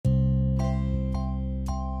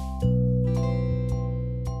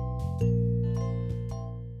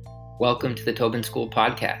Welcome to the Tobin School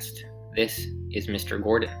Podcast. This is Mr.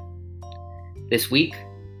 Gordon. This week,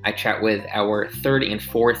 I chat with our 3rd and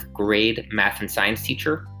 4th grade math and science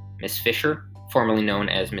teacher, Miss Fisher, formerly known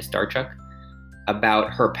as Miss Darchuk,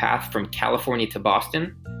 about her path from California to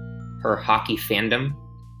Boston, her hockey fandom,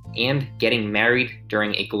 and getting married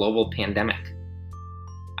during a global pandemic.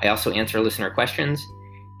 I also answer listener questions,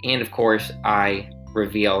 and of course, I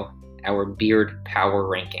reveal our Beard Power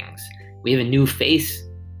Rankings. We have a new face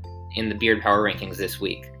in the Beard Power Rankings this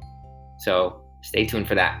week, so stay tuned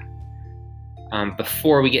for that.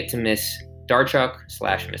 Before we get to Miss Darchuk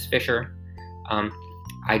 / Miss Fisher,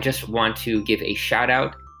 I just want to give a shout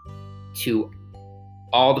out to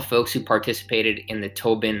all the folks who participated in the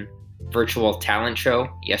Tobin virtual talent show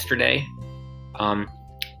yesterday.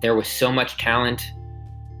 There was so much talent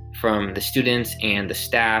from the students and the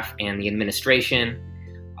staff and the administration.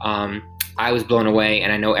 I was blown away,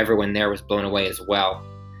 and I know everyone there was blown away as well.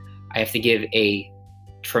 I have to give a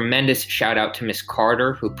tremendous shout out to Miss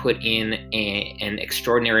Carter, who put in an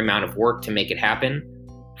extraordinary amount of work to make it happen,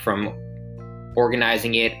 from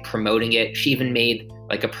organizing it, promoting it. She even made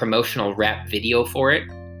like a promotional rap video for it,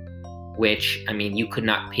 which, I mean, you could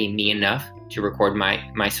not pay me enough to record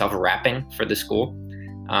myself rapping for the school,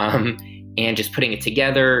 and just putting it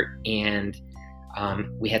together. And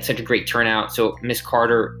we had such a great turnout. So Miss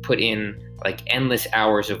Carter put in like endless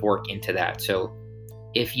hours of work into that. So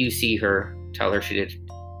if you see her, tell her she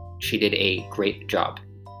did a great job.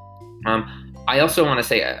 I also want to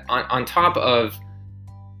say, on top of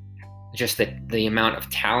just the amount of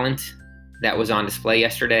talent that was on display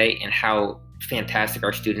yesterday and how fantastic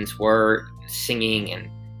our students were singing and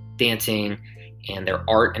dancing and their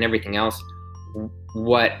art and everything else,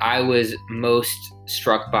 what I was most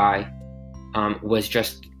struck by was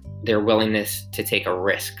just their willingness to take a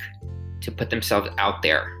risk, to put themselves out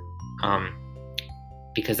there,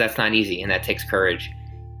 because that's not easy and that takes courage.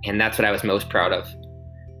 And that's what I was most proud of.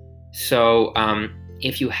 So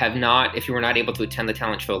if you were not able to attend the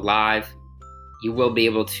talent show live, you will be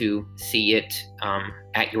able to see it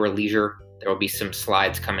at your leisure. There will be some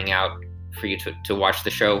slides coming out for you to watch the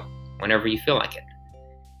show whenever you feel like it.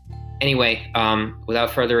 Anyway,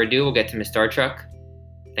 without further ado, we'll get to Miss Darchuk.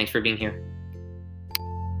 Thanks for being here.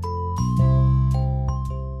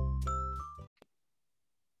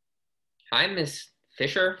 Hi, Miss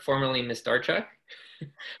Fisher, formerly Miss Darchuk.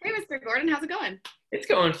 Hey, Mr. Gordon, how's it going? It's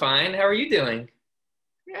going fine. How are you doing?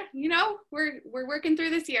 Yeah, we're working through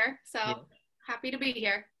this year, so yeah. Happy to be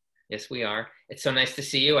here. Yes, we are. It's so nice to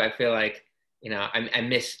see you. I feel like, I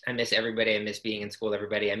miss everybody. I miss being in school with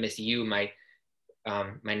everybody. I miss you, my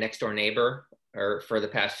next door neighbor, or for the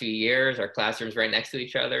past few years. Our classrooms right next to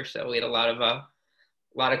each other, so we had a lot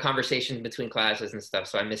of conversations between classes and stuff.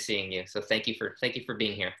 So I miss seeing you. So thank you for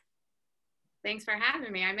being here. Thanks for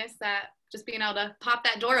having me. I miss that, just being able to pop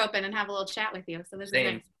that door open and have a little chat with you. So this is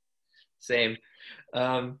nice. Same.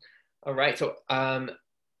 All right. So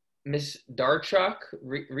Miss Darchuk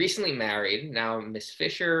recently married. Now Miss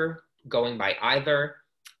Fisher, going by either.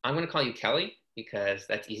 I'm going to call you Kelly because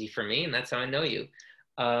that's easy for me and that's how I know you.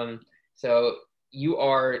 So you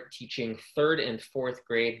are teaching 3rd and 4th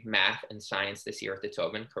grade math and science this year at the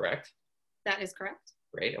Tobin, correct? That is correct.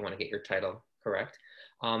 Great. I want to get your title correct.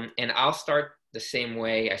 And I'll start the same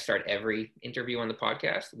way I start every interview on the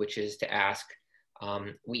podcast, which is to ask,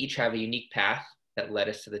 we each have a unique path that led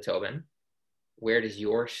us to the Tobin. Where does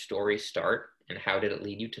your story start and how did it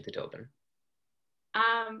lead you to the Tobin?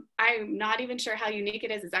 I'm not even sure how unique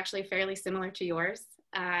it is. It's actually fairly similar to yours.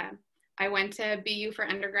 I went to BU for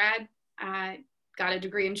undergrad, got a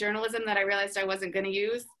degree in journalism that I realized I wasn't going to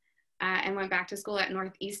use, and went back to school at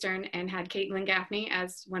Northeastern and had Caitlin Gaffney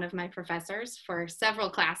as one of my professors for several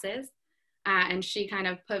classes. And she kind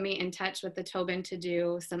of put me in touch with the Tobin to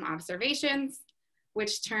do some observations,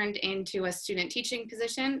 which turned into a student teaching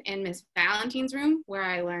position in Miss Valentine's room, where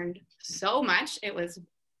I learned so much. It was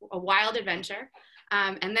a wild adventure.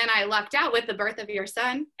 And then I lucked out with the birth of your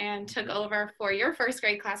son and took over for your 1st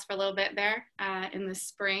grade class for a little bit there in the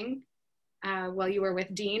spring while you were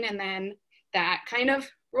with Dean. And then that kind of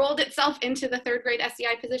rolled itself into the 3rd grade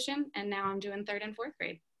SEI position. And now I'm doing 3rd and 4th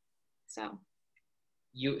grade. So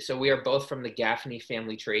we are both from the Gaffney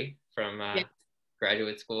family tree from yes.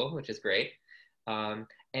 Graduate school, which is great.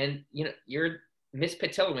 And your Miss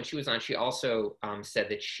Patil, when she was on, she also said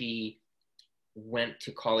that she went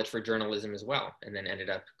to college for journalism as well, and then ended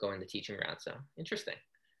up going the teaching route. So interesting.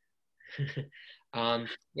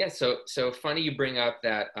 Yeah. So funny you bring up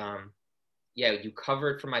that. You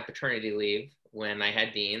covered for my paternity leave when I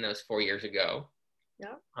had Dean. That was 4 years ago.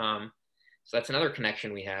 Yeah. So that's another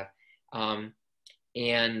connection we have.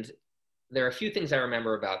 And there are a few things I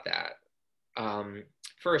remember about that. Um,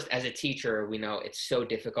 First, as a teacher, we know it's so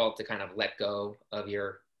difficult to kind of let go of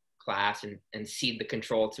your class and cede the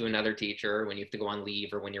control to another teacher when you have to go on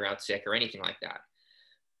leave or when you're out sick or anything like that.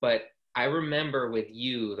 But I remember with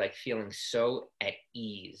you, like feeling so at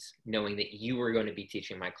ease knowing that you were going to be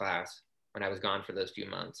teaching my class when I was gone for those few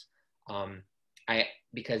months. Um,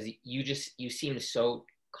 because you seemed so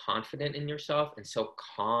confident in yourself and so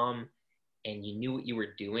calm, and you knew what you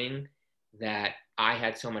were doing, that I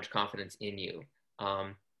had so much confidence in you.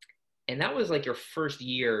 Um, and that was like your first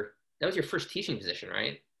year. That was your first teaching position,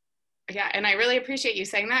 right? Yeah, and I really appreciate you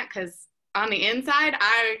saying that, because on the inside,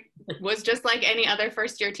 I was just like any other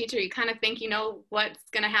first year teacher. You kind of think you know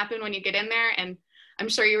what's going to happen when you get in there. And I'm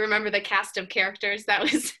sure you remember the cast of characters that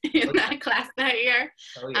was in that class that year.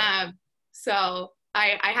 Oh, yeah. So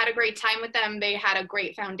I had a great time with them. They had a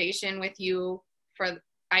great foundation with you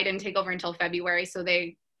I didn't take over until February. So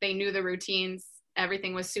they knew the routines.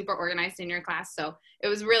 Everything was super organized in your class. So it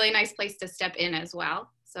was a really nice place to step in as well.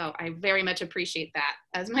 So I very much appreciate that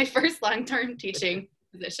as my first long-term teaching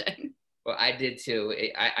position. Well, I did too.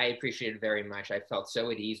 I appreciated it very much. I felt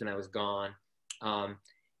so at ease when I was gone. Um,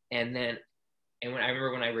 and when I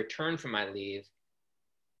remember when I returned from my leave,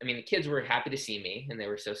 I mean, the kids were happy to see me and they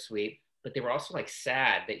were so sweet, but they were also like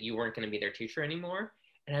sad that you weren't going to be their teacher anymore.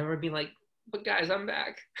 And I remember being like, but guys, I'm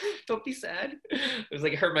back. Don't be sad. It was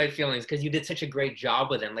like, it hurt my feelings because you did such a great job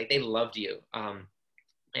with them. Like, they loved you.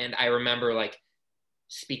 And I remember like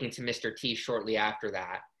speaking to Mr. T shortly after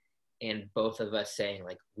that, and both of us saying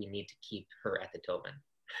like, we need to keep her at the Tobin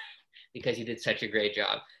because you did such a great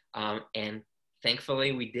job. And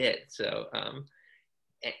thankfully we did. So,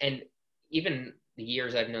 and even the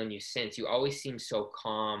years I've known you since, you always seem so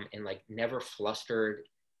calm and like never flustered,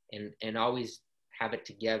 and always have it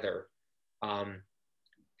together.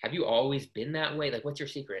 Have you always been that way? Like, what's your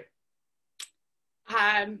secret?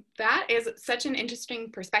 That is such an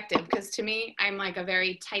interesting perspective, because to me, I'm like a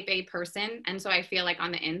very type A person. And so I feel like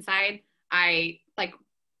on the inside, I like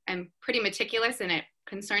am pretty meticulous, and it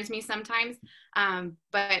concerns me sometimes.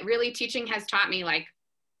 But really teaching has taught me like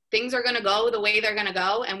things are going to go the way they're going to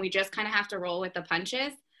go, and we just kind of have to roll with the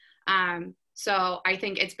punches. So I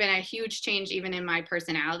think it's been a huge change even in my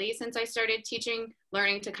personality since I started teaching,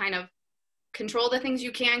 learning to kind of control the things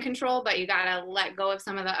you can control, but you got to let go of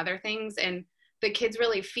some of the other things. And the kids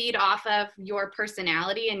really feed off of your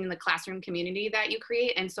personality and the classroom community that you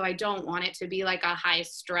create. And so I don't want it to be like a high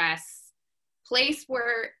stress place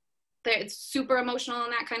where it's super emotional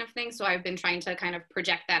and that kind of thing. So I've been trying to kind of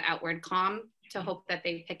project that outward calm to hope that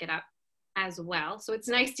they pick it up as well. So it's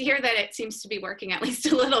nice to hear that it seems to be working at least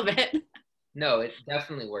a little bit. No, it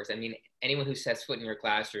definitely works. I mean, anyone who sets foot in your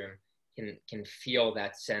classroom can feel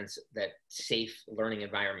that sense, that safe learning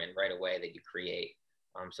environment right away that you create.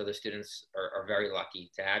 So the students are very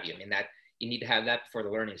lucky to have you. I mean, that you need to have that before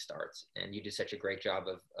the learning starts, and you do such a great job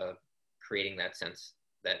of creating that sense,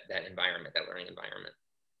 that environment, that learning environment.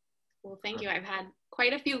 Well, thank you. I've had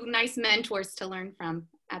quite a few nice mentors to learn from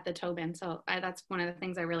at the Tobin. So that's one of the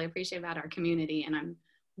things I really appreciate about our community, and I'm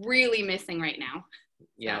really missing right now.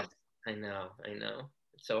 Yeah, so. I know.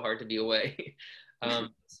 It's so hard to be away.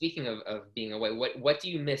 Speaking of being away, what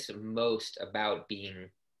do you miss most about being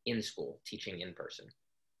in school, teaching in person?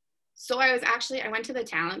 So I went to the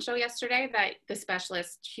talent show yesterday that the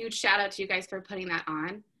specialist, huge shout out to you guys for putting that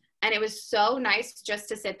on. And it was so nice just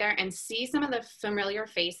to sit there and see some of the familiar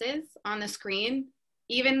faces on the screen.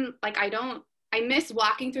 Even like I miss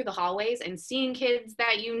walking through the hallways and seeing kids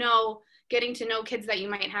that you know, getting to know kids that you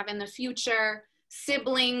might have in the future,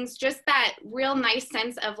 siblings, just that real nice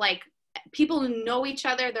sense of like people who know each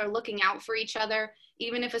other, they're looking out for each other.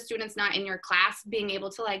 Even if a student's not in your class, being able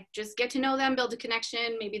to like just get to know them, build a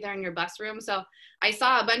connection, maybe they're in your bus room. So I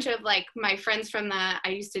saw a bunch of like my friends from I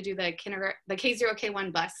used to do the K0,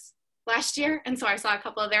 K1 bus last year. And so I saw a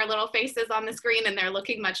couple of their little faces on the screen, and they're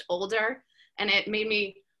looking much older. And it made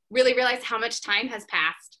me really realize how much time has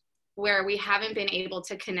passed where we haven't been able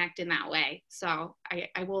to connect in that way. So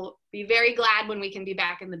I will be very glad when we can be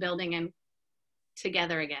back in the building and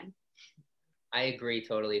together again. I agree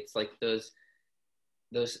totally. It's like those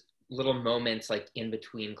little moments like in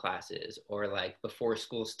between classes or like before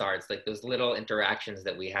school starts, like those little interactions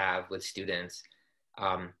that we have with students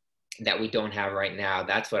that we don't have right now.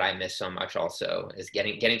 That's what I miss so much also, is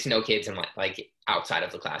getting to know kids and like outside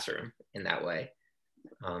of the classroom in that way.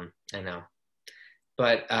 I know,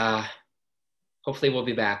 but hopefully we'll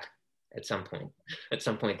be back at some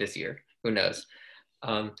point this year. Who knows?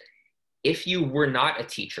 If you were not a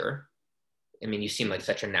teacher, I mean, you seem like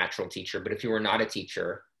such a natural teacher, but if you were not a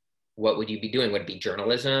teacher, what would you be doing? Would it be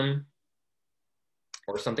journalism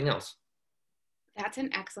or something else? That's an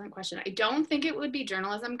excellent question. I don't think it would be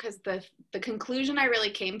journalism, because the conclusion I really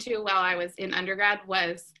came to while I was in undergrad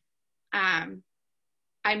was I'm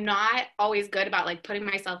not always good about like putting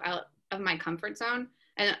myself out of my comfort zone.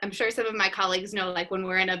 And I'm sure some of my colleagues know, like when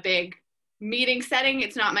we're in a big meeting setting,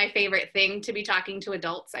 it's not my favorite thing to be talking to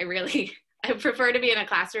adults. I prefer to be in a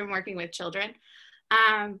classroom working with children.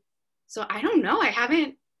 So I don't know. I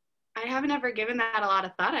haven't ever given that a lot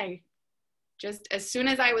of thought. I just, as soon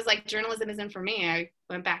as I was like, journalism isn't for me, I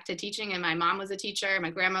went back to teaching, and my mom was a teacher,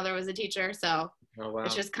 my grandmother was a teacher. So Oh, wow.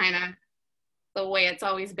 it's just kind of the way it's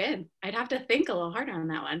always been. I'd have to think a little harder on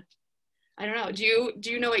that one. I don't know. Do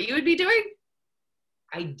you know what you would be doing?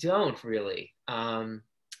 I don't really.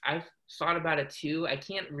 I've thought about it too. I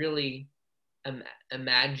can't really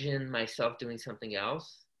imagine myself doing something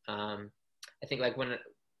else. I think like when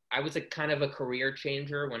I was a kind of a career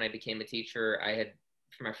changer when I became a teacher, I had,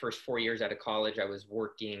 for my first 4 years out of college, I was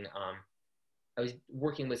working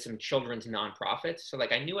with some children's nonprofits. So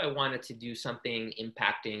like I knew I wanted to do something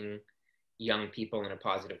impacting young people in a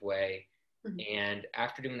positive way. Mm-hmm. And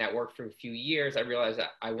after doing that work for a few years, I realized that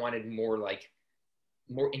I wanted more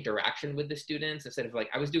interaction with the students, instead of like,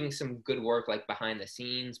 I was doing some good work like behind the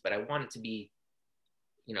scenes, but I wanted to be,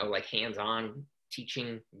 like hands-on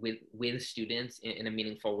teaching with students in a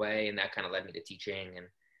meaningful way. And that kind of led me to teaching. And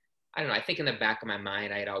I don't know, I think in the back of my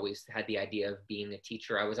mind, I had always had the idea of being a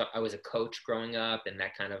teacher. I was a coach growing up, and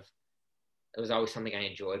it was always something I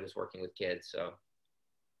enjoyed, was working with kids. So.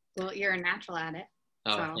 Well, you're a natural at it.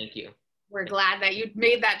 Oh, so thank you. We're glad that you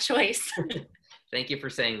made that choice. Thank you for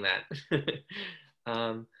saying that.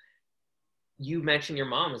 You mentioned your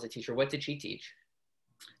mom was a teacher. What did she teach?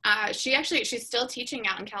 She's still teaching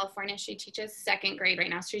out in California. She teaches second grade right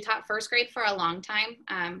now. So she taught first grade for a long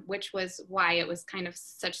time, which was why it was kind of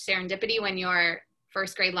such serendipity when your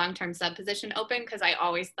first grade long-term sub position opened, because I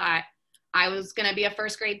always thought I was going to be a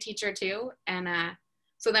first grade teacher too. And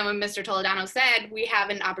so then when Mr. Toledano said, we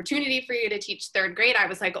have an opportunity for you to teach third grade, I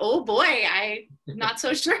was like, oh boy, I'm not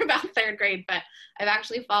so sure about third grade, but I've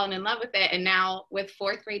actually fallen in love with it. And now with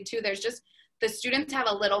fourth grade too, the students have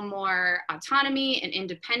a little more autonomy and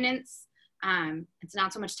independence. It's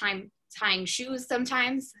not so much time tying shoes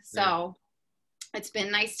sometimes. So It's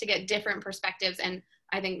been nice to get different perspectives. And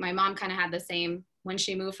I think my mom kind of had the same when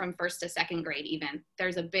she moved from first to second grade even.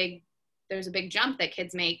 There's a big jump that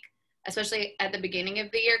kids make, especially at the beginning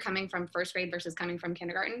of the year, coming from first grade versus coming from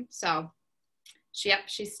kindergarten. So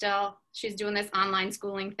she's doing this online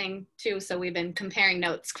schooling thing too. So we've been comparing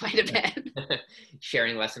notes quite a bit.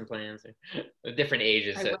 Sharing lesson plans, or different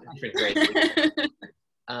ages, different grades.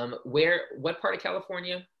 What part of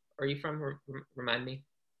California are you from? Remind me.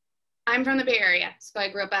 I'm from the Bay Area. So I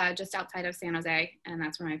grew up just outside of San Jose, and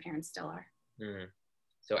that's where my parents still are.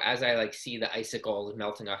 So as I see the icicles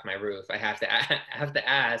melting off my roof, I have to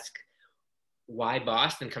ask, why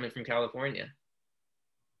Boston coming from California?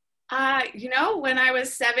 When I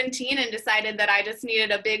was 17 and decided that I just needed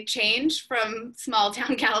a big change from small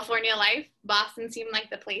town California life, Boston seemed like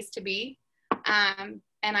the place to be. And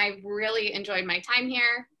I really enjoyed my time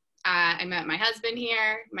here. I met my husband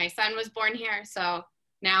here. My son was born here. So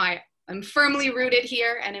now I'm firmly rooted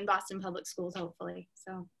here and in Boston Public Schools, hopefully.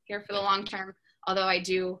 So here for the long term, although I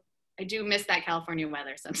do miss that California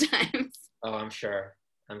weather sometimes. Oh, I'm sure.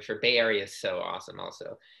 Bay Area is so awesome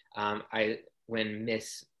also. When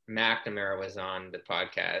Miss McNamara was on the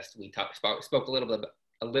podcast, we spoke a little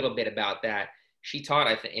bit about that. She taught,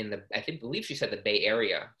 I believe she said the Bay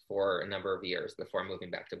Area for a number of years before moving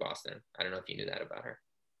back to Boston. I don't know if you knew that about her.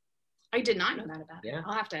 I did not know that about her.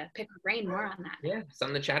 I'll have to pick her brain more on that. Yeah,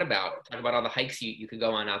 something to chat about. Talk about all the hikes you could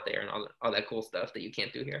go on out there and all that cool stuff that you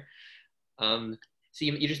can't do here. So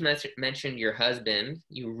you just mentioned your husband.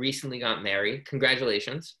 You recently got married.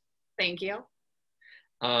 Congratulations. Thank you.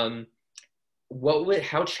 How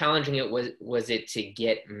challenging was it to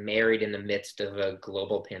get married in the midst of a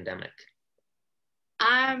global pandemic?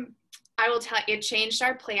 I will tell you, it changed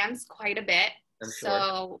our plans quite a bit. I'm sure.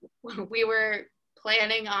 So we were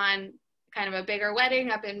planning on kind of a bigger wedding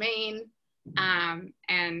up in Maine,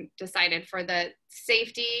 and decided for the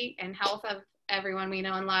safety and health of everyone we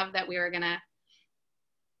know and love that we were going to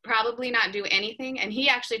probably not do anything. And he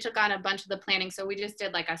actually took on a bunch of the planning. So we just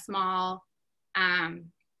did like a small,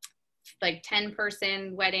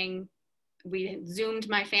 10-person wedding. We Zoomed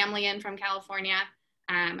my family in from California.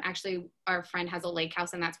 Actually, our friend has a lake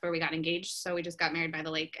house, and that's where we got engaged. So we just got married by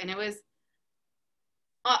the lake. And it was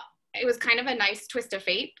kind of a nice twist of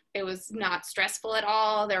fate. It was not stressful at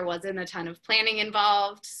all. There wasn't a ton of planning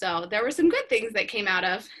involved. So there were some good things that came out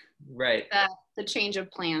of the change of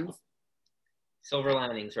plans. Silver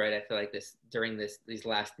linings, right? I feel like during these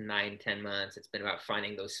last 9-10 months, it's been about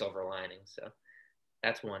finding those silver linings. So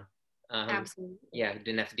that's one. Absolutely. Yeah,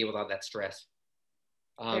 didn't have to deal with all that stress.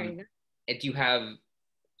 There you go. Do you have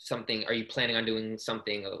something? Are you planning on doing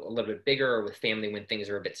something a little bit bigger or with family when things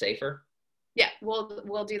are a bit safer? Yeah,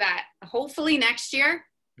 we'll do that. Hopefully next year.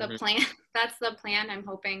 The Mm-hmm. plan. That's the plan. I'm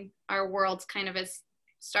hoping our world's kind of is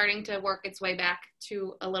starting to work its way back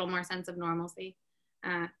to a little more sense of normalcy.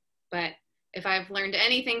 But if I've learned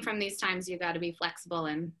anything from these times, you got to be flexible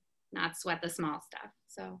and not sweat the small stuff.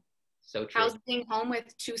 So true. How's being home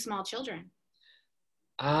with 2 small children?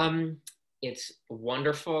 It's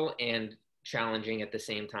wonderful and challenging at the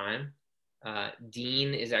same time.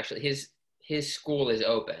 Dean is actually his school is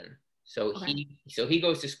open, so Okay. he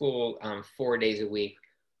goes to school 4 days a week,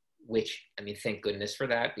 which I mean, thank goodness for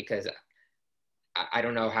that, because I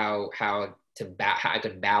don't know how I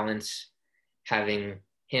could balance having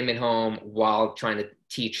him at home while trying to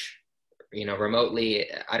teach, remotely.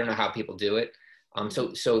 I don't know how people do it.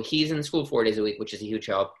 So he's in school 4 days a week, which is a huge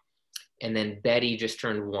help. And then Betty just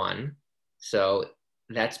turned 1. So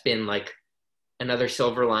that's been like another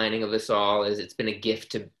silver lining of this all, is it's been a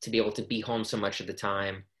gift to be able to be home so much of the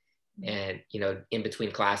time. And, in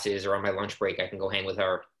between classes or on my lunch break, I can go hang with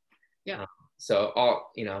her. Yeah. So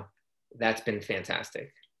that's been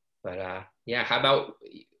fantastic. But yeah, how about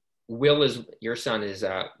Will? Your son is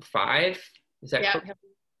 5? Is that correct?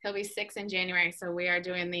 He'll be 6 in January. So we are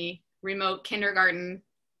doing the remote kindergarten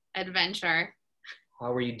adventure.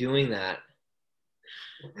 How are you doing that?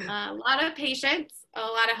 A lot of patience, a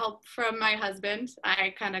lot of help from my husband.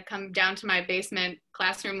 I kind of come down to my basement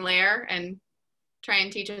classroom lair and try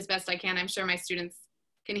and teach as best I can. I'm sure my students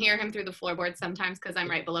can hear him through the floorboards sometimes because I'm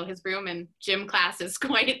right below his room, and gym class is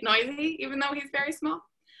quite noisy, even though he's very small.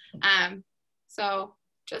 So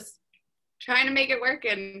just trying to make it work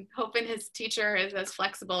and hoping his teacher is as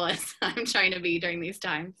flexible as I'm trying to be during these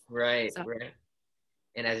times. Right, so. Right.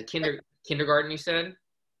 And as a kindergarten, you said?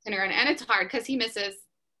 Kindergarten, and it's hard because he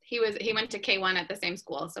went to K1 at the same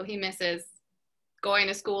school, so he misses going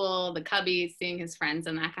to school, the cubbies, seeing his friends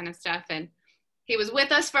and that kind of stuff. And he was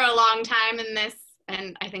with us for a long time in this,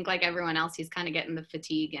 and I think like everyone else, he's kind of getting the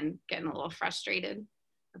fatigue and getting a little frustrated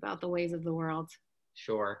about the ways of the world.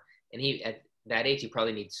 Sure. And he, at that age, he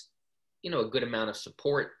probably needs, a good amount of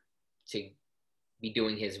support to be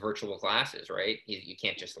doing his virtual classes, right? You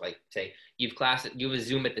can't just like say, you have a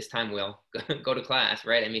Zoom at this time, Will, go to class,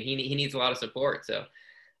 right? I mean, he needs a lot of support. So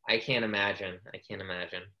I can't imagine.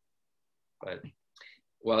 But,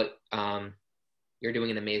 well, you're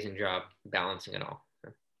doing an amazing job balancing it all.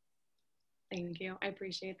 Thank you. I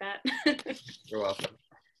appreciate that. You're welcome.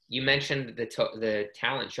 You mentioned the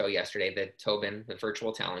talent show yesterday, the Tobin, the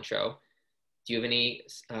virtual talent show. Do you have any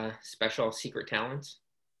special secret talents?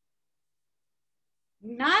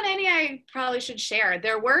 Not any I probably should share.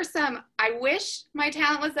 There were some, I wish my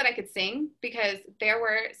talent was that I could sing, because there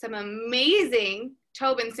were some amazing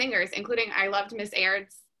Tobin singers, including I loved Miss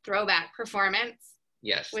Aird's throwback performance.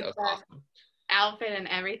 Yes, with that was the awesome. Outfit and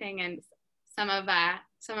everything. And some of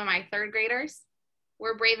my 3rd graders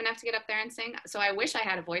were brave enough to get up there and sing. So I wish I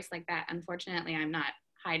had a voice like that. Unfortunately, I'm not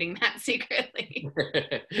hiding that secretly.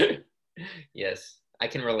 Yes, I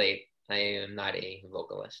can relate. I am not a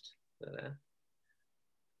vocalist. But,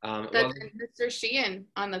 Mr. Sheehan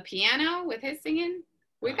on the piano with his singing.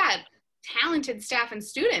 We've got talented staff and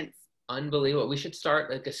students. Unbelievable. We should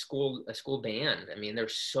start like a school band. I mean,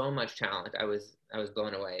 there's so much talent. I was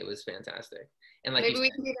blown away. It was fantastic. And like maybe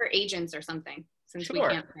we can be their agents or something, since sure. We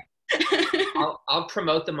can't. I'll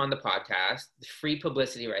promote them on the podcast. Free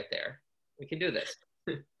publicity right there. We can do this.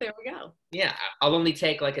 There we go. Yeah, I'll only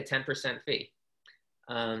take like a 10% fee.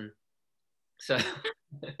 So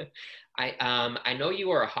I know you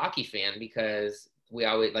are a hockey fan, because we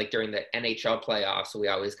always, like during the NHL playoffs, we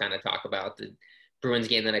always kind of talk about the Bruins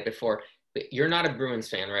game the night before. But you're not a Bruins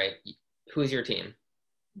fan, right? Who's your team?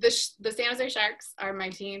 The San Jose Sharks are my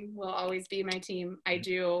team, will always be my team. I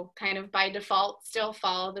do kind of by default still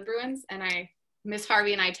follow the Bruins, and Miss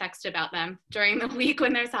Harvey and I text about them during the week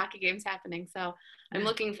when there's hockey games happening. So I'm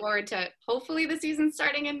looking forward to hopefully the season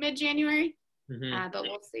starting in mid-January, but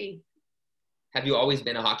we'll see. Have you always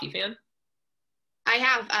been a hockey fan? I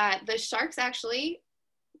have. The Sharks, actually,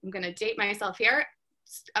 I'm going to date myself here,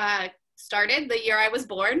 started the year I was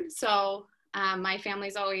born. So my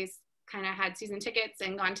family's always kind of had season tickets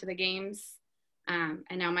and gone to the games. And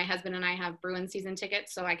now my husband and I have Bruins season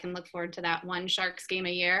tickets, so I can look forward to that one Sharks game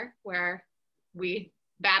a year where we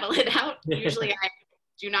battle it out. Usually I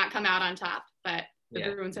do not come out on top, but the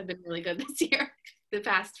Bruins have been really good this year. The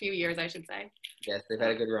past few years, I should say. Yes, they've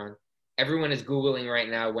had a good run. everyone is Googling right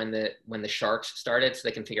now when the Sharks started so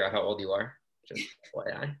they can figure out how old you are. Just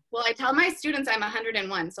FYI. Well, I tell my students I'm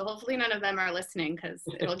 101, so hopefully none of them are listening because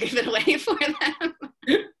it'll give it away for them.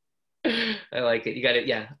 I like it. You got to,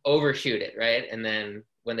 yeah, overshoot it, right? And then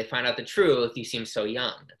when they find out the truth, you seem so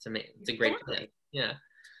young. That's amazing. It's a great thing. Yeah.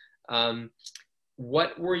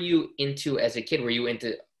 What were you into as a kid? Were you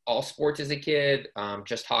into all sports as a kid?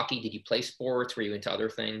 Just hockey? Did you play sports? Were you into other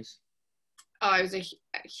things? Oh, I was a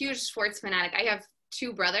huge sports fanatic. I have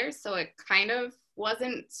two brothers, so it kind of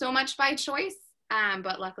wasn't so much by choice,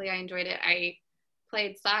 but luckily I enjoyed it. I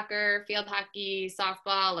played soccer, field hockey,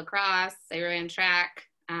 softball, lacrosse. I ran track,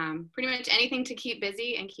 pretty much anything to keep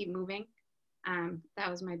busy and keep moving.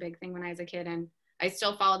 That was my big thing when I was a kid, and I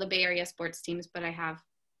still follow the Bay Area sports teams, but I have,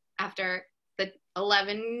 after the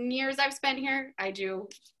 11 years I've spent here, I do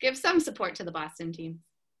give some support to the Boston team.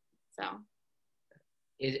 So.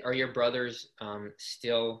 Are your brothers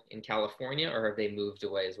still in California, or have they moved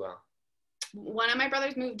away as well? One of my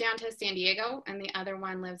brothers moved down to San Diego, and the other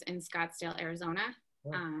one lives in Scottsdale, Arizona.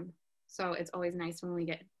 Oh. So it's always nice when we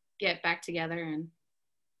get back together, and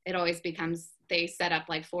it always becomes, they set up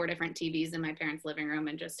like 4 different TVs in my parents' living room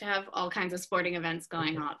and just have all kinds of sporting events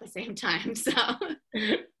going on at the same time. So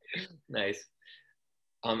nice.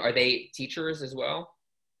 Are they teachers as well?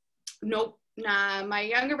 Nope. Nah, my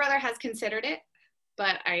younger brother has considered it,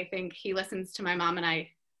 but I think he listens to my mom and I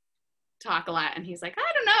talk a lot, and he's like,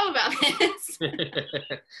 I don't know about this.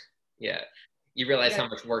 Yeah. You realize how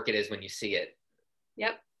much work it is when you see it.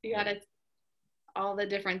 Yep. You got all the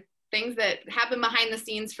different things that happen behind the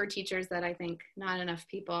scenes for teachers that I think not enough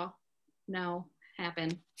people know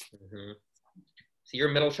happen. Mm-hmm. So you're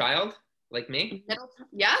a middle child like me?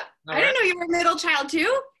 Yeah. I didn't know you were a middle child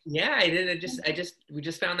too. Yeah, I did. We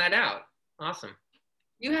just found that out. Awesome.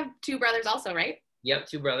 You have 2 brothers also, right? Yep,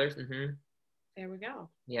 2 brothers. Mm-hmm. There we go.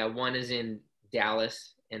 Yeah, one is in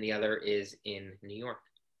Dallas and the other is in New York.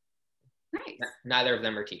 Nice. Neither of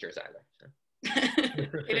them are teachers either. So.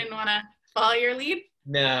 They didn't want to follow your lead?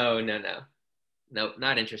 No,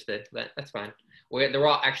 not interested, but that's fine. They're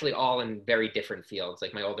all in very different fields.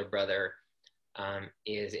 Like my older brother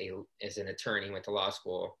is an attorney, went to law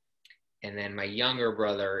school, and then my younger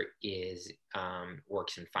brother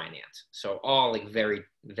works in finance. So all like very,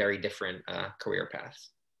 very different career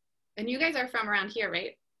paths. And you guys are from around here,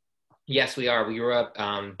 right? Yes, we are. We grew up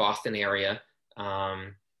Boston area,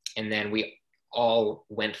 and then we all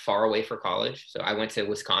went far away for college. So I went to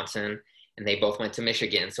Wisconsin, and they both went to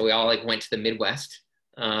Michigan. So we all like went to the Midwest.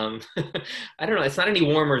 I don't know. It's not any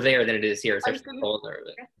warmer there than it is here. It's actually colder.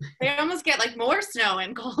 But... They almost get like more snow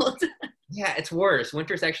and cold. Yeah, it's worse.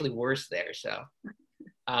 Winter's actually worse there. So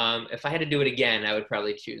if I had to do it again, I would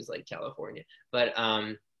probably choose like California. But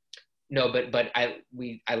no, but I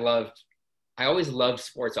always loved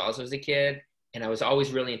sports also as a kid, and I was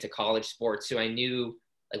always really into college sports. So I knew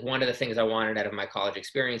like one of the things I wanted out of my college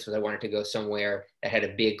experience was I wanted to go somewhere that had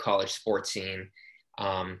a big college sports scene.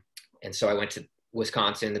 And so I went to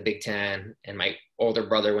Wisconsin, the Big Ten, and my older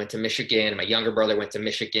brother went to Michigan. My younger brother went to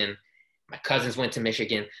Michigan. My cousins went to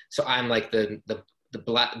Michigan. So I'm like the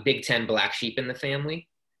Big Ten black sheep in the family.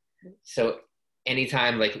 So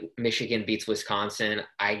anytime like Michigan beats Wisconsin,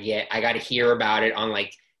 I got to hear about it on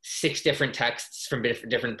like 6 different texts from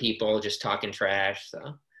different people just talking trash. So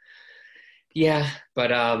yeah,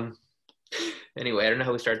 but anyway, I don't know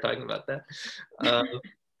how we started talking about that.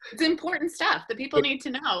 It's important stuff that people need to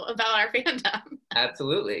know about our fandom.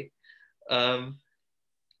 Absolutely.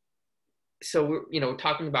 So we're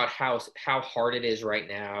talking about how hard it is right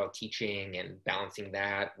now teaching and balancing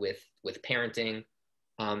that with parenting.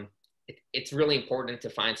 It's really important to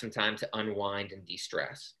find some time to unwind and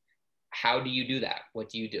de-stress. How do you do that? What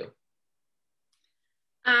do you do?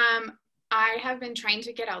 I have been trying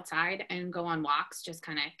to get outside and go on walks, just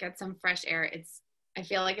kind of get some fresh air. I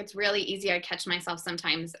feel like it's really easy. I catch myself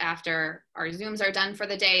sometimes after our Zooms are done for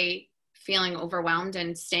the day, feeling overwhelmed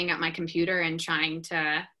and staying at my computer and trying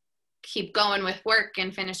to keep going with work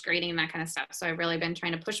and finish grading and that kind of stuff. So I've really been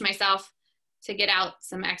trying to push myself to get out,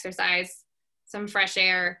 some exercise, some fresh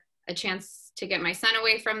air, a chance to get my son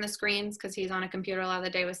away from the screens because he's on a computer a lot of the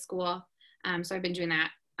day with school. So I've been doing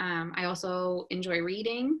that. I also enjoy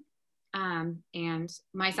reading. And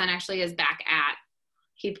my son actually is back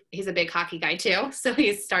he's a big hockey guy too. So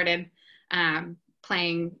he's started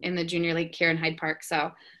playing in the junior league here in Hyde Park.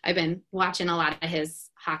 So I've been watching a lot of his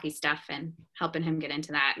hockey stuff and helping him get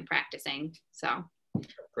into that and practicing. So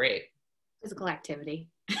great. Physical activity.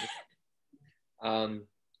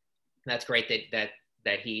 That's great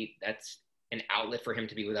that's an outlet for him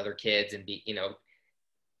to be with other kids and be,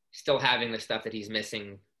 still having the stuff that he's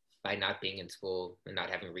missing by not being in school and not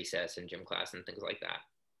having recess and gym class and things like that.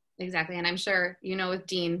 Exactly. And I'm sure, with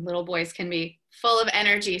Dean, little boys can be full of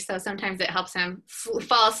energy. So sometimes it helps him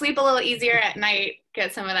fall asleep a little easier at night,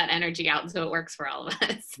 get some of that energy out. So it works for all of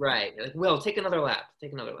us. Right. Like, Will, take another lap.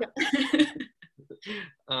 Take another lap.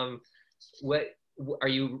 What are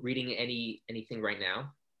you reading anything right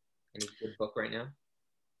now? Any good book right now?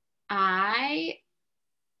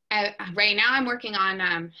 Right now I'm working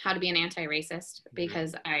on how to be an anti-racist,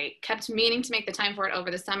 because I kept meaning to make the time for it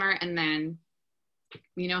over the summer, and then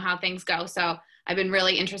you know how things go. So I've been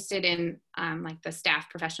really interested in like the staff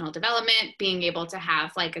professional development, being able to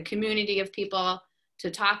have like a community of people to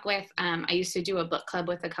talk with. I used to do a book club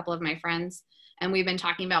with a couple of my friends, and we've been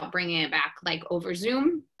talking about bringing it back like over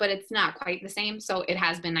Zoom, but it's not quite the same. So it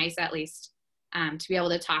has been nice at least to be able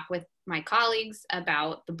to talk with my colleagues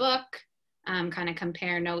about the book, kind of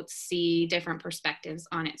compare notes, see different perspectives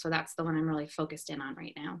on it. So that's the one I'm really focused in on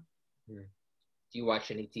right now. Do you watch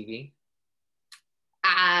any TV?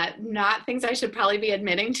 Not things I should probably be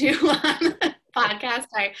admitting to on the podcast.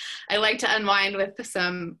 I like to unwind with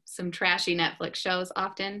some trashy Netflix shows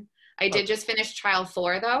often. I did just finish Trial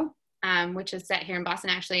 4 though, which is set here in Boston,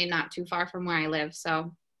 actually not too far from where I live.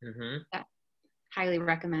 So highly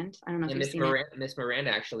recommend. I don't know if you've seen it. Miss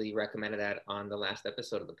Miranda actually recommended that on the last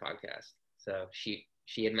episode of the podcast. So she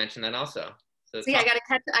had mentioned that also. So see, I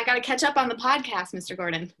gotta catch up on the podcast, Mr.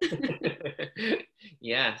 Gordon.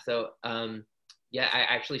 Yeah. So yeah, I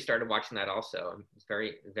actually started watching that also. It's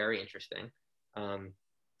very, very interesting. And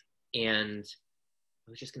I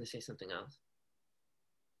was just going to say something else.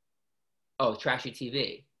 Oh, trashy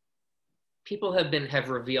TV. People have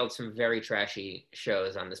revealed some very trashy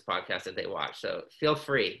shows on this podcast that they watch. So feel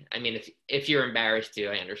free. I mean, if you're embarrassed to,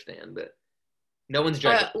 I understand, but no one's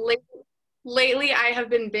judging. Lately, I have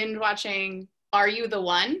been binge watching Are You the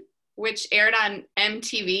One, which aired on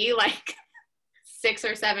MTV like 6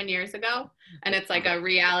 or 7 years ago, and it's like a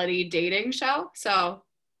reality dating show. So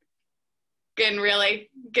getting really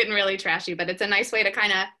trashy, but it's a nice way to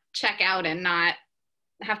kind of check out and not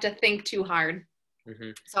have to think too hard.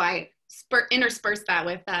 So I interspersed that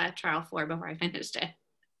with Trial 4 before I finished it.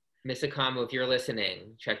 Miss Akamu, if you're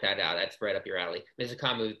listening, check that out. That's right up your alley. Miss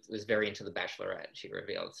Akamu was very into The Bachelorette, she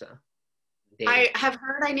revealed. So I have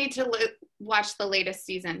heard I need to watch the latest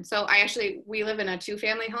season. So we live in a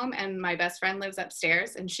 2-family home, and my best friend lives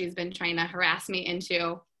upstairs, and she's been trying to harass me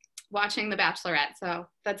into watching The Bachelorette. So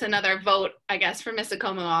that's another vote, I guess, for Miss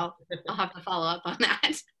Acomo. I'll have to follow up on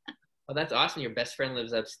that. Oh, that's awesome. Your best friend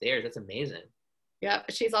lives upstairs. That's amazing. Yeah,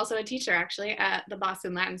 she's also a teacher actually at the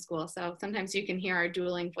Boston Latin School. So sometimes you can hear our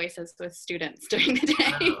dueling voices with students during the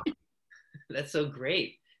day. Wow. That's so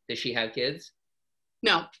great. Does she have kids?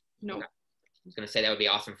 No. I was going to say that would be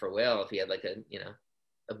awesome for Will if he had like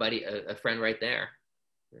a buddy, a friend right there.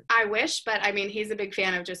 I wish, but I mean, he's a big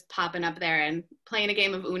fan of just popping up there and playing a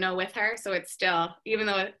game of Uno with her. So it's still, even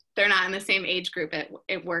though they're not in the same age group,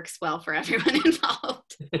 it works well for everyone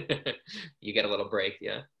involved. You get a little break,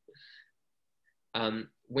 yeah.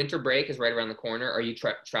 Winter break is right around the corner. Are you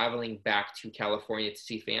traveling back to California to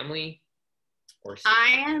see family?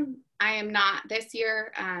 I am not this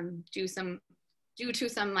year, due to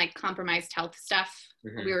some like compromised health stuff.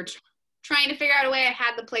 We were trying to figure out a way. I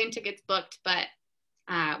had the plane tickets booked, but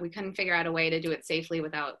we couldn't figure out a way to do it safely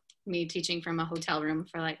without me teaching from a hotel room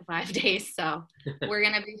for like 5 days. So we're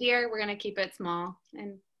going to be here. We're going to keep it small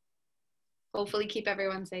and hopefully keep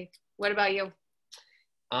everyone safe. What about you?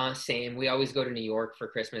 Same. We always go to New York for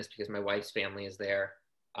Christmas because my wife's family is there.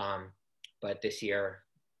 But this year,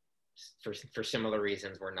 for similar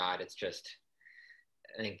reasons, we're not. It's just,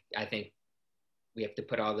 I think we have to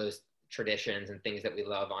put all those traditions and things that we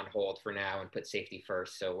love on hold for now and put safety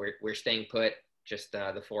first. So we're staying put, just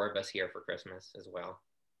the 4 of us here for Christmas as well.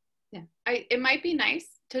 Yeah, it might be nice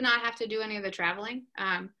to not have to do any of the traveling.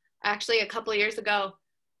 Actually, a couple of years ago,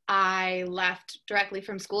 I left directly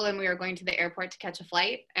from school and we were going to the airport to catch a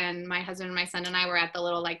flight. And my husband and my son and I were at the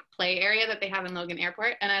little like play area that they have in Logan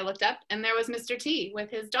Airport. And I looked up and there was Mr. T with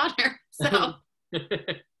his daughter. So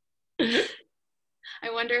I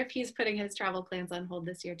wonder if he's putting his travel plans on hold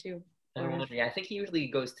this year too. Yeah, I think he usually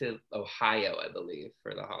goes to Ohio, I believe,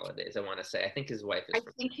 for the holidays. I want to say. I think his wife is.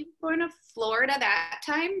 I think he was going to Florida that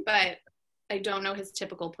time, but I don't know his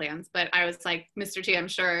typical plans. But I was like, Mr. T, I'm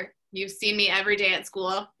sure you've seen me every day at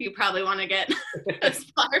school. You probably want to get as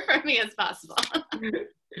far from me as possible.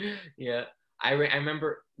 Yeah, I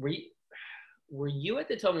remember. Were you at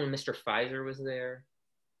the time when Mr. Pfizer was there?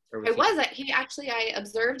 I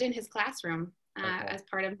observed in his classroom as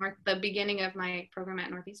part of the beginning of my program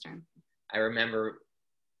at Northeastern. I remember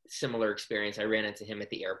similar experience. I ran into him at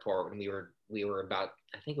the airport when we were about,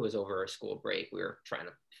 I think it was over a school break. We were trying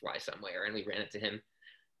to fly somewhere, and we ran into him.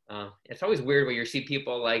 It's always weird when you see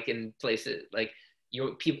people like in places like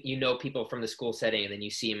you know people from the school setting, and then you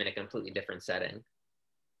see them in a completely different setting.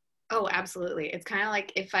 Oh, absolutely. It's kind of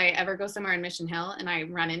like if I ever go somewhere in Mission Hill and I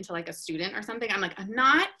run into like a student or something, I'm like, I'm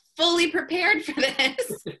not fully prepared for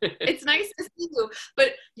this. It's nice to see you,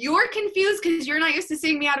 but you're confused because you're not used to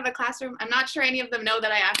seeing me out of a classroom. I'm not sure any of them know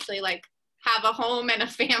that I actually like have a home and a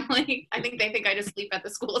family. I think they think I just sleep at the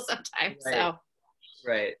school sometimes. Right. So,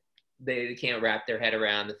 right. They can't wrap their head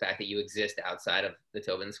around the fact that you exist outside of the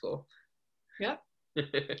Tobin School. yep.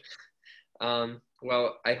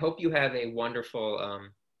 Well, I hope you have a wonderful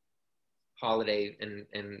holiday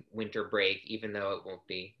and winter break, even though it won't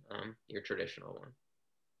be your traditional one.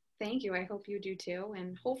 Thank you. I hope you do too.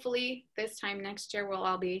 And hopefully this time next year, we'll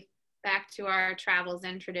all be back to our travels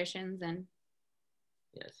and traditions, and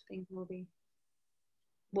yes, things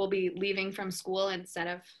we'll be leaving from school instead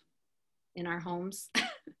of in our homes.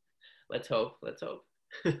 Let's hope.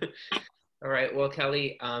 All right. Well,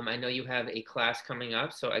 Kelly, I know you have a class coming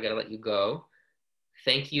up, so I got to let you go.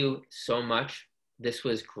 Thank you so much. This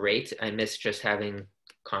was great. I miss just having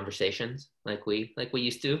conversations like we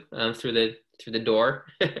used to through the door,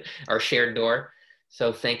 our shared door.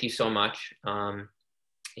 So thank you so much.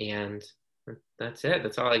 And that's it.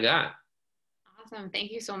 That's all I got. Awesome.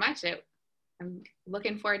 Thank you so much. I'm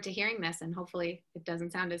looking forward to hearing this, and hopefully it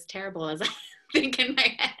doesn't sound as terrible as I think in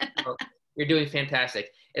my head. Well, you're doing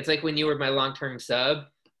fantastic. It's like when you were my long-term sub.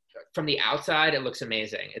 From the outside, it looks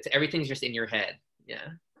amazing. Everything's just in your head. Yeah.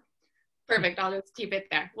 Perfect. I'll just keep it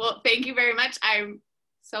there. Well, thank you very much. I'm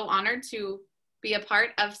so honored to be a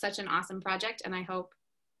part of such an awesome project, and I hope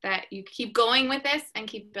that you keep going with this and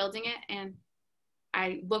keep building it. And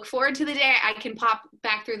I look forward to the day I can pop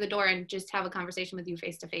back through the door and just have a conversation with you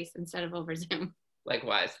face to face instead of over Zoom.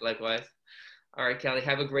 Likewise. All right, Kelly,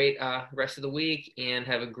 have a great rest of the week, and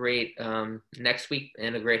have a great next week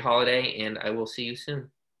and a great holiday, and I will see you soon.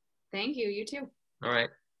 Thank you. You too. All right.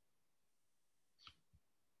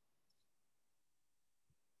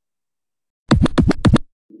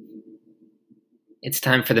 It's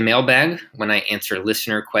time for the mailbag, when I answer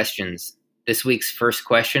listener questions. This week's first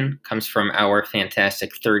question comes from our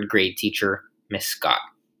fantastic third grade teacher, Miss Scott.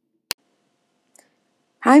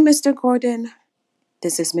 Hi, Mr. Gordon.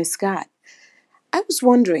 This is Miss Scott. I was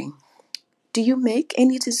wondering, do you make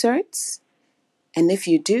any desserts? And if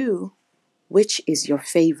you do, which is your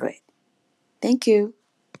favorite? Thank you.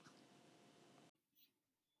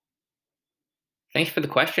 Thanks for the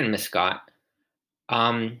question, Miss Scott.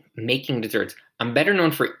 Making desserts. I'm better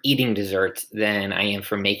known for eating desserts than I am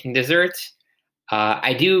for making desserts.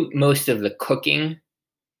 I do most of the cooking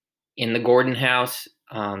in the Gordon house,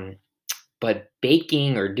 but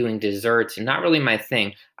baking or doing desserts, not really my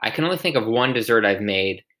thing. I can only think of one dessert I've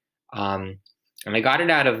made, and I got it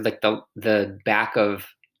out of like the back of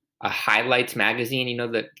a Highlights magazine, you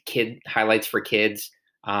know, the kid highlights for kids.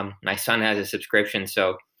 My son has a subscription,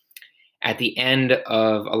 so at the end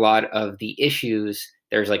of a lot of the issues,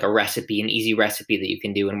 there's like a recipe, an easy recipe that you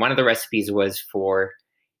can do. And one of the recipes was for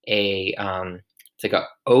it's like a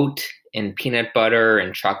oat and peanut butter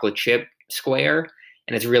and chocolate chip square.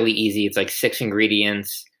 And it's really easy. It's like 6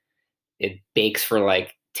 ingredients. It bakes for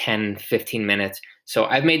like 10, 15 minutes. So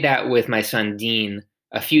I've made that with my son, Dean,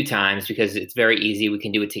 a few times because it's very easy. We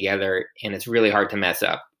can do it together, and it's really hard to mess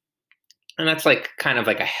up. And that's like kind of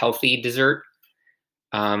like a healthy dessert.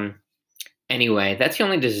 Anyway, that's the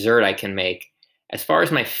only dessert I can make. As far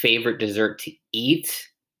as my favorite dessert to eat,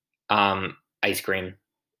 ice cream.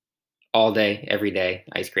 All day, every day,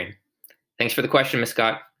 ice cream. Thanks for the question, Miss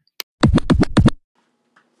Scott.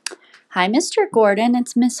 Hi, Mr. Gordon.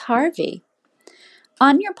 It's Miss Harvey.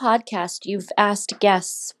 On your podcast, you've asked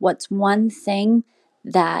guests what's one thing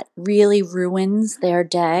that really ruins their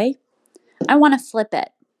day. I want to flip it.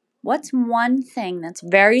 What's one thing that's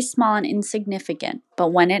very small and insignificant,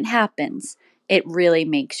 but when it happens, it really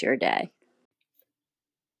makes your day?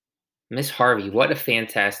 Miss Harvey, what a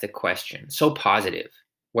fantastic question. So positive.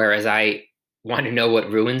 Whereas I want to know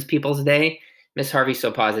what ruins people's day, Miss Harvey's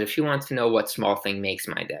so positive. She wants to know what small thing makes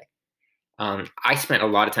my day. I spent a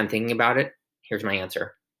lot of time thinking about it. Here's my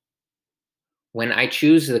answer. When I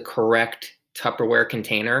choose the correct Tupperware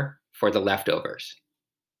container for the leftovers.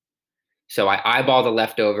 So I eyeball the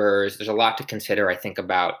leftovers. There's a lot to consider. I think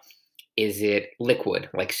about, is it liquid,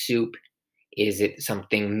 like soup? Is it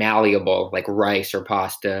something malleable, like rice or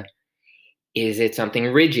pasta? Is it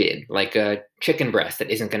something rigid, like a chicken breast that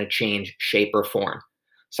isn't going to change shape or form?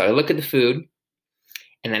 So I look at the food,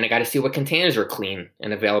 and then I got to see what containers are clean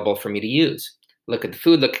and available for me to use. look at the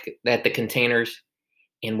food, look at the containers.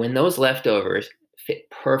 And when those leftovers fit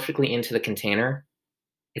perfectly into the container,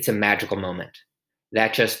 it's a magical moment.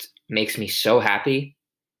 That just makes me so happy,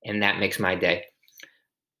 and that makes my day.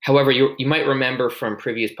 However, you might remember from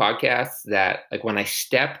previous podcasts that like when I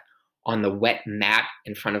step on the wet mat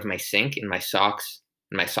in front of my sink and my socks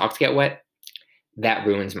get wet, that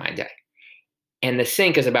ruins my day. And the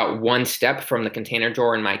sink is about one step from the container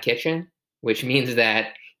drawer in my kitchen, which means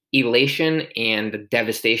that elation and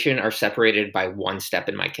devastation are separated by one step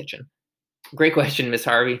in my kitchen. Great question, Miss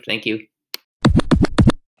Harvey. Thank you.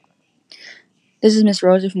 This is Miss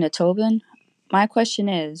Rosa from the Tobin. My question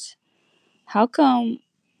is, how come,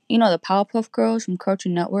 the Powerpuff Girls from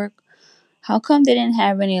Cartoon Network, how come they didn't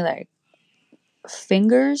have any,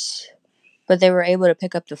 fingers, but they were able to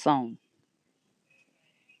pick up the phone?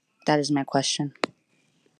 That is my question.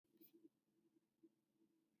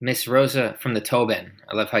 Miss Rosa from the Tobin.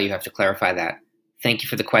 I love how you have to clarify that. Thank you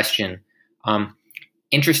for the question.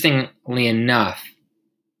 Interestingly enough,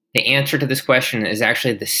 the answer to this question is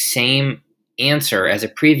actually the same answer as a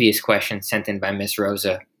previous question sent in by Miss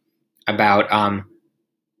Rosa about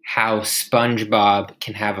how SpongeBob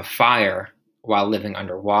can have a fire while living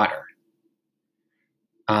underwater.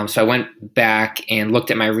 So I went back and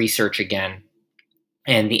looked at my research again,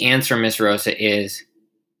 and the answer, Miss Rosa, is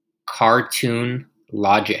cartoon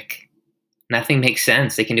logic. Nothing makes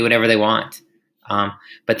sense. They can do whatever they want.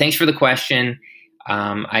 But thanks for the question.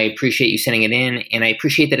 I appreciate you sending it in, and I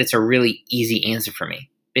appreciate that it's a really easy answer for me.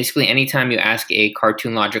 Basically, anytime you ask a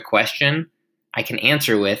cartoon logic question, I can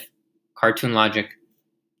answer with cartoon logic.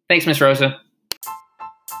 Thanks, Miss Rosa.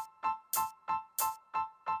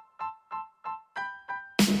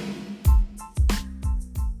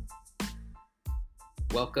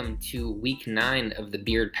 Welcome to week 9 of the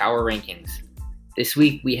Beard Power Rankings. This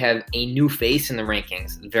week we have a new face in the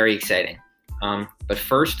rankings. Very exciting. But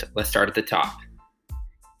first, let's start at the top.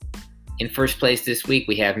 In first place this week,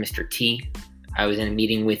 we have Mr. T. I was in a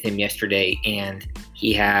meeting with him yesterday, and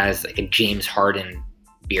he has like a James Harden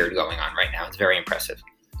beard going on right now. It's very impressive.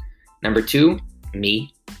 Number 2,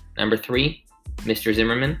 me. Number 3, Mr.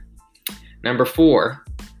 Zimmerman. Number 4,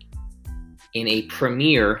 in a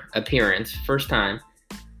premiere appearance, first time,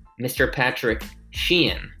 Mr. Patrick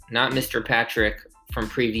Sheehan, not Mr. Patrick from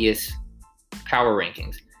previous power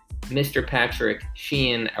rankings. Mr. Patrick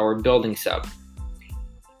Sheehan, our building sub.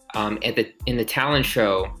 In the talent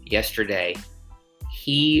show yesterday,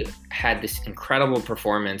 he had this incredible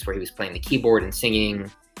performance where he was playing the keyboard and singing.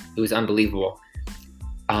 It was unbelievable.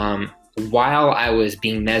 While I was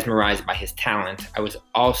being mesmerized by his talent, I was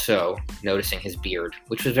also noticing his beard,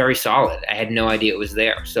 which was very solid. I had no idea it was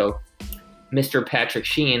there. So, Mr. Patrick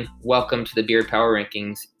Sheehan, welcome to the Beard Power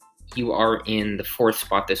Rankings. You are in the 4th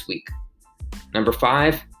spot this week. Number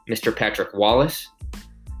 5, Mr. Patrick Wallace.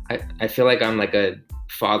 I feel like I'm like a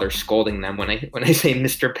father scolding them when I say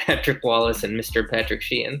Mr. Patrick Wallace and Mr. Patrick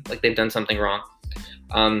Sheehan, like they've done something wrong.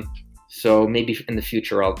 So maybe in the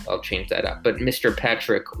future I'll change that up. But Mr.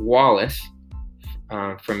 Patrick Wallace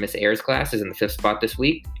from Miss Ayers' class is in the 5th spot this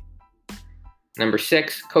week. Number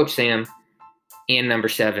 6, Coach Sam. And number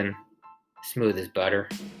 7, smooth as butter,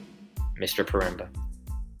 Mr. Parimba.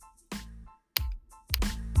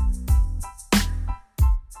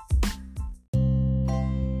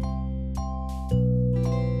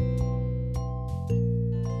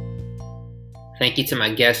 Thank you to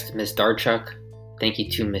my guest, Ms. Darchuk. Thank you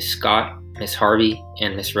to Ms. Scott, Ms. Harvey,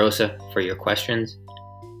 and Ms. Rosa for your questions.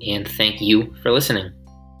 And thank you for listening.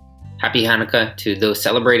 Happy Hanukkah to those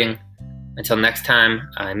celebrating. Until next time,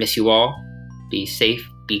 I miss you all. Be safe,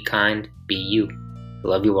 be kind, be you. I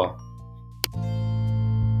love you all.